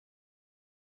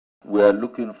we are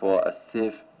looking for a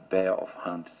safe pair of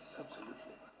hands. Absolutely.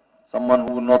 Someone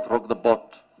who will not rock the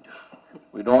boat.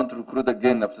 We don't want to recruit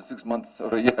again after 6 months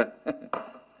or a year.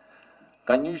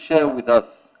 Can you share with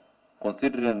us,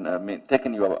 considering,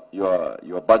 taking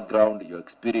your background, your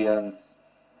experience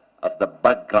as the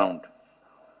background,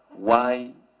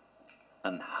 why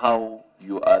and how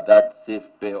you are that safe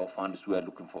pair of hands we are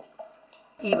looking for?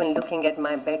 Even looking at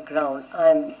my background,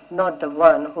 I'm not the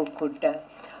one who could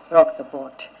rock the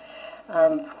boat.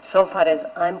 So far as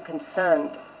I'm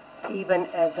concerned, even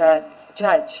as a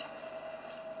judge,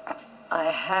 I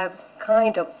have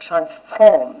kind of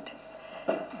transformed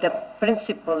the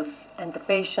principles and the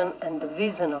passion and the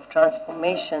vision of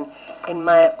transformation in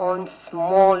my own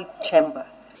small chamber.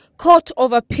 Court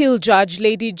of Appeal Judge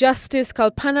Lady Justice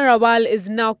Kalpana Rawal is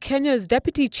now Kenya's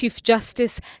Deputy Chief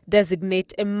Justice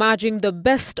designate, emerging the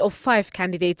best of 5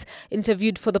 candidates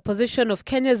interviewed for the position of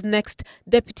Kenya's next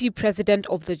Deputy President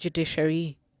of the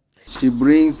Judiciary. She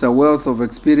brings a wealth of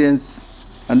experience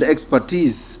and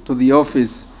expertise to the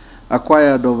office,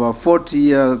 acquired over 40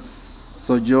 years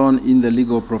sojourn in the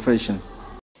legal profession.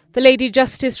 The Lady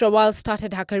Justice Rawal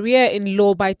started her career in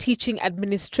law by teaching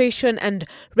administration and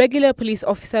regular police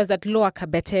officers at Lower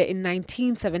Kabete in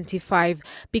 1975,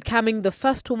 becoming the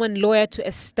first woman lawyer to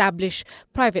establish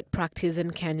private practice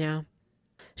in Kenya.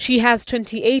 She has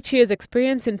 28 years'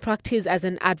 experience in practice as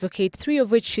an advocate, 3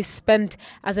 of which she spent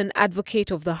as an advocate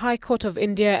of the High Court of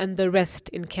India and the rest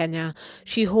in Kenya.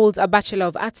 She holds a Bachelor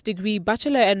of Arts degree,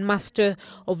 Bachelor and Master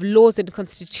of Laws in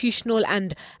Constitutional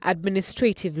and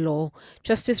Administrative Law.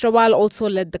 Justice Rawal also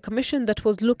led the commission that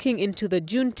was looking into the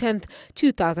June 10,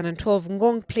 2012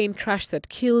 Ngong plane crash that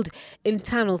killed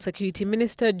Internal Security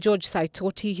Minister George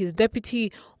Saitoti, his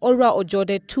deputy Ora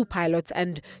Ojode, 2 pilots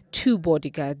and 2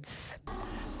 bodyguards.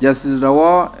 Justice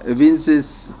Rawal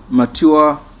evinces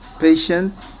mature,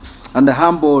 patience, and a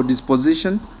humble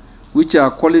disposition, which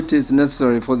are qualities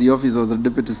necessary for the office of the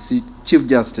Deputy Chief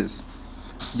Justice.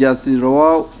 Justice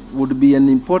Rawal would be an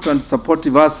important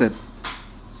supportive asset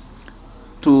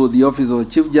to the office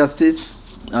of Chief Justice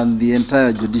and the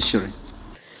entire judiciary.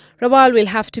 Rawal will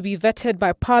have to be vetted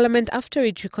by Parliament after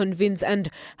it reconvenes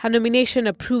and her nomination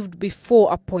approved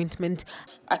before appointment.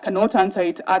 I cannot answer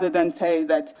it other than say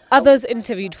that... Others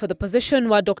interviewed for the position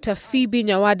were Dr. Phoebe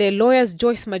Nyawade, lawyers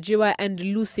Joyce Majiwa and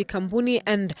Lucy Kambuni,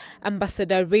 and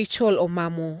Ambassador Rachel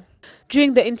Omamo.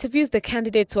 During the interviews, the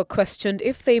candidates were questioned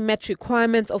if they met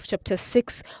requirements of Chapter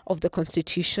 6 of the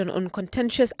Constitution on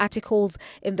contentious articles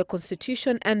in the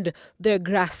Constitution and their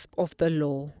grasp of the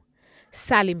law.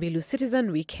 Mbilu,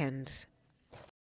 Citizen Weekend.